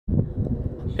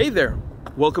Hey there,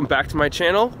 welcome back to my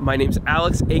channel. My name's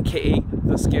Alex, aka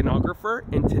the Scanographer,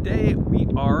 and today we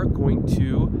are going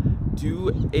to do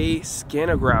a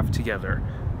scanograph together.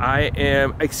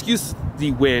 Excuse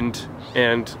the wind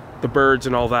and the birds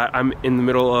and all that, I'm in the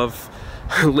middle of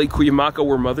Lake Cuyamaca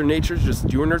where Mother Nature's just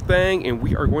doing her thing and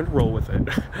we are going to roll with it.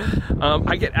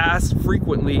 I get asked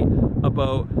frequently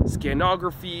about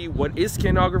scanography, what is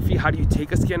scanography, how do you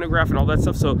take a scanograph and all that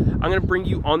stuff, so I'm going to bring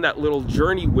you on that little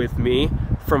journey with me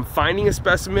from finding a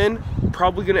specimen,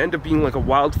 probably going to end up being like a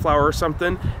wildflower or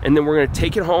something, and then we're going to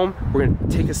take it home, we're going to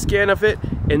take a scan of it,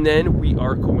 and then we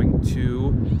are going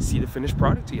to see the finished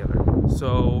product together.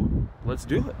 So let's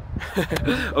do it.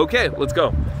 Okay, let's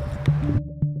go.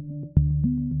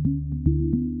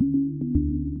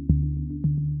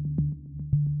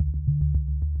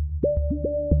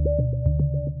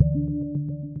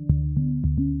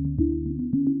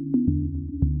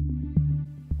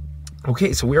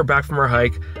 Okay, so we are back from our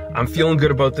hike. I'm feeling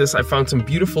good about this. I found some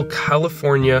beautiful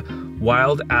California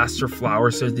wild aster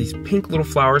flowers. So these pink little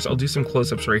flowers. I'll do some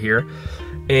close-ups right here.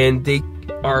 And they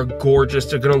are gorgeous.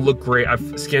 They're gonna look great.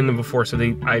 I've scanned them before, so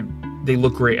they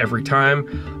look great every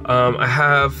time. I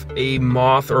have a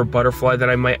moth or a butterfly that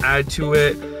I might add to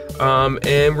it.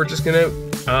 And we're just gonna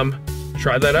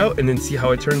try that out and then see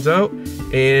how it turns out.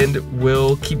 And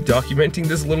we'll keep documenting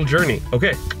this little journey.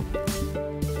 Okay.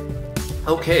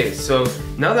 Okay, so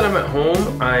now that I'm at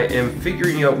home, I am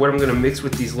figuring out what I'm gonna mix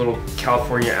with these little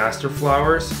California aster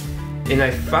flowers. And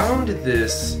I found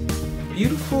this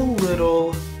beautiful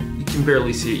little, you can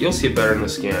barely see it, you'll see it better in the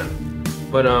scan.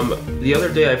 But the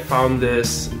other day I found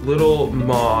this little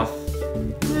moth,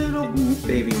 little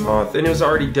baby moth, and it was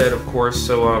already dead of course,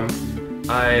 so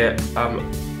I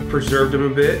preserved him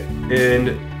a bit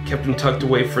and kept him tucked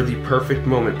away for the perfect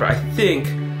moment. But I think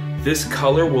this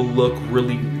color will look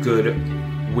really good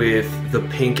with the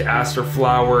pink aster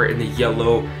flower and the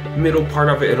yellow middle part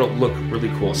of it. It'll look really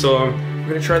cool. So we're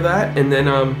gonna try that, and then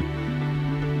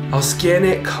I'll scan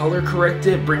it, color correct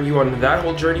it, bring you on that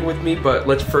whole journey with me, but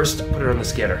let's first put it on the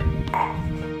scanner.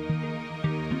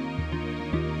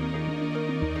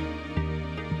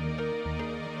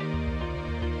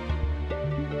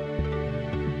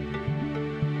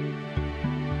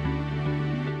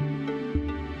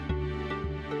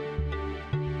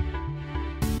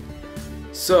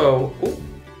 So,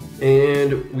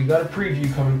 and we got a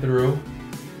preview coming through.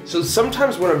 So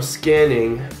sometimes when I'm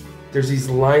scanning, there's these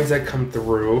lines that come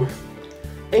through.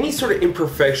 Any sort of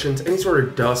imperfections, any sort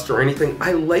of dust or anything,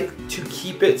 I like to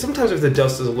keep it. Sometimes if the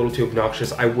dust is a little too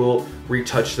obnoxious, I will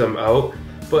retouch them out.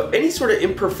 But any sort of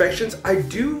imperfections, I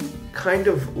do kind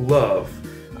of love.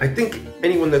 I think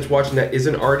anyone that's watching that is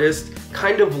an artist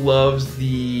kind of loves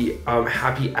the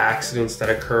happy accidents that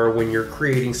occur when you're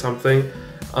creating something.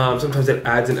 Sometimes it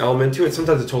adds an element to it,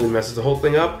 sometimes it totally messes the whole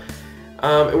thing up.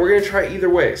 And we're gonna try either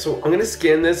way. So I'm gonna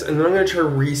scan this and then I'm gonna try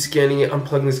re-scanning it,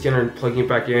 unplugging the scanner and plugging it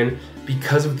back in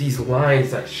because of these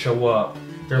lines that show up.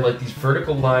 They're like these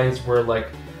vertical lines where like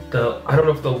I don't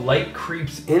know if the light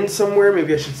creeps in somewhere,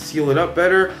 maybe I should seal it up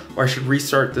better or I should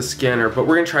restart the scanner, but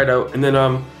we're gonna try it out and then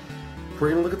we're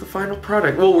gonna look at the final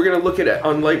product. Well, we're gonna look at it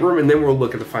on Lightroom and then we'll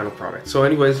look at the final product. So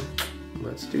anyways,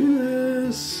 let's do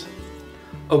this.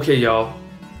 Okay, y'all.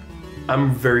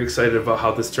 I'm very excited about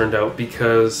how this turned out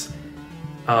because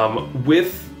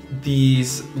with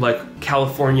these like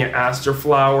California aster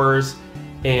flowers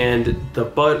and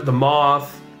the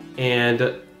moth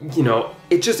and you know,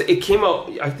 it came out,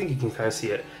 I think you can kind of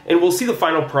see it. And we'll see the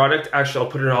final product. Actually,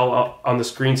 I'll put it all up on the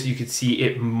screen so you can see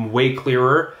it way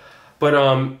clearer. But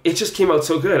it just came out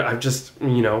so good. I'm just,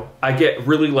 you know, I get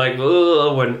really like,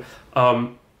 ugh, when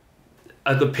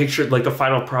the picture, like the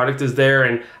final product is there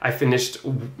and I finished,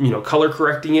 you know, color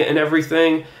correcting it and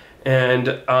everything. And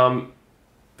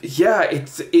yeah,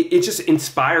 it just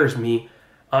inspires me.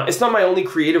 It's not my only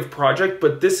creative project,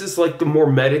 but this is like the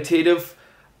more meditative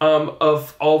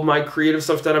of all my creative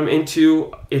stuff that I'm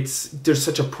into. There's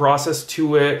such a process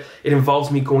to it. It involves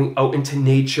me going out into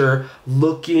nature,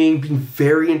 looking, being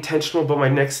very intentional about my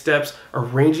next steps,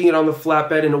 arranging it on the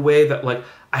flatbed in a way that like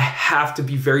I have to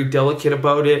be very delicate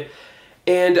about it.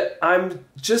 And I'm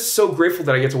just so grateful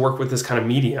that I get to work with this kind of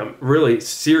medium, really,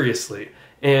 seriously.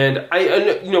 And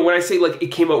you know, when I say like it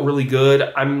came out really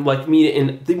good, I'm like mean it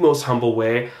in the most humble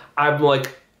way. I'm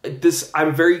like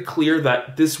I'm very clear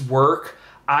that this work,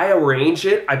 I arrange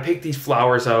it, I pick these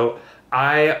flowers out,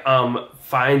 I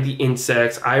find the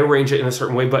insects, I arrange it in a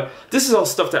certain way, but this is all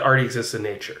stuff that already exists in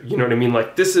nature. You know what I mean?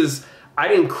 Like I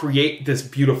didn't create this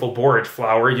beautiful borage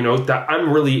flower, you know, that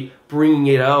I'm really bringing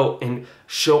it out and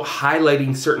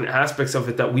highlighting certain aspects of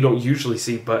it that we don't usually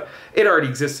see, but it already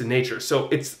exists in nature. So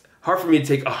hard for me to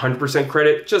take 100%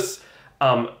 credit. Just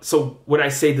so when I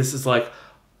say this is like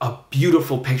a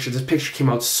beautiful picture, this picture came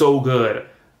out so good,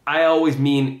 I always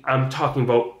mean I'm talking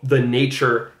about the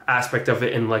nature aspect of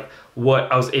it and like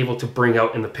what I was able to bring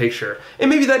out in the picture. And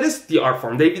maybe that is the art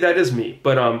form, maybe that is me,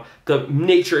 but the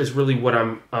nature is really what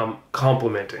I'm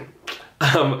complimenting.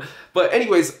 But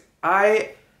anyways,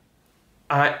 I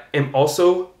am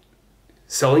also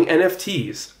selling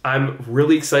NFTs. I'm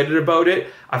really excited about it.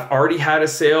 I've already had a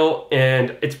sale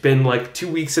and it's been like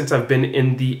 2 weeks since I've been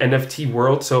in the NFT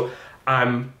world. So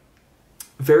I'm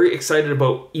very excited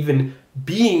about even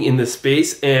being in this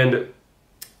space. And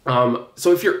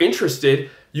so if you're interested,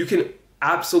 you can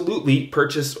absolutely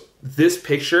purchase this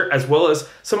picture as well as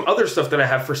some other stuff that I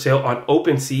have for sale on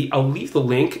OpenSea. I'll leave the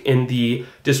link in the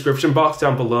description box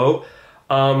down below.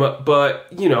 But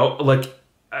you know, like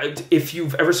if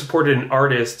you've ever supported an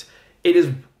artist, it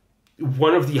is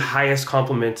one of the highest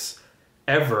compliments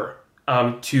ever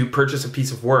to purchase a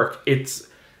piece of work. It's,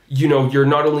 you know, you're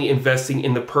not only investing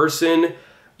in the person,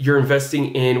 you're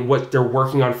investing in what they're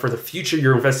working on for the future,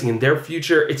 you're investing in their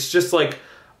future. It's just like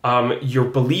you're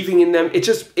believing in them.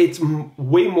 It's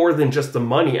way more than just the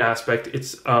money aspect.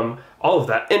 It's all of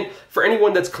that. And for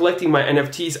anyone that's collecting my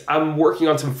NFTs, I'm working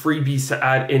on some freebies to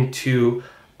add into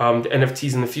the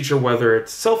NFTs in the future, whether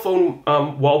it's cell phone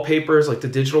wallpapers, like the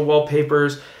digital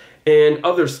wallpapers, and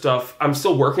other stuff. I'm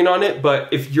still working on it,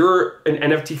 but if you're an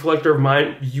NFT collector of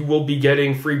mine, you will be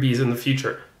getting freebies in the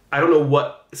future. I don't know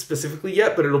what specifically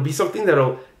yet, but it'll be something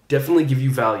that'll definitely give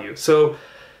you value. So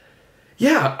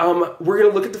yeah, we're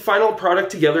gonna look at the final product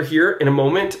together here in a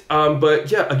moment.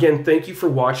 But yeah, again, thank you for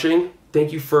watching.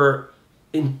 Thank you for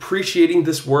appreciating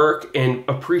this work and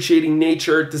appreciating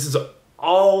nature. This is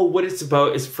all what it's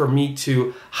about, is for me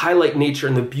to highlight nature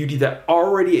and the beauty that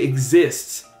already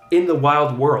exists in the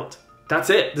wild world. That's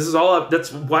it. This is all,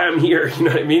 that's why I'm here, you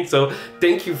know what I mean? So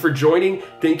thank you for joining.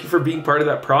 Thank you for being part of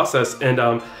that process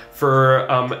and for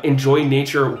enjoying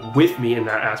nature with me in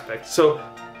that aspect. So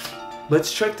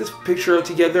let's check this picture out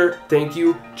together. Thank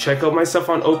you. Check out my stuff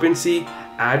on OpenSea.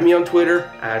 Add me on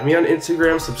Twitter. Add me on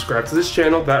Instagram. Subscribe to this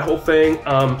channel, that whole thing.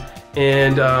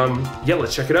 Yeah,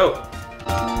 let's check it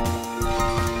out.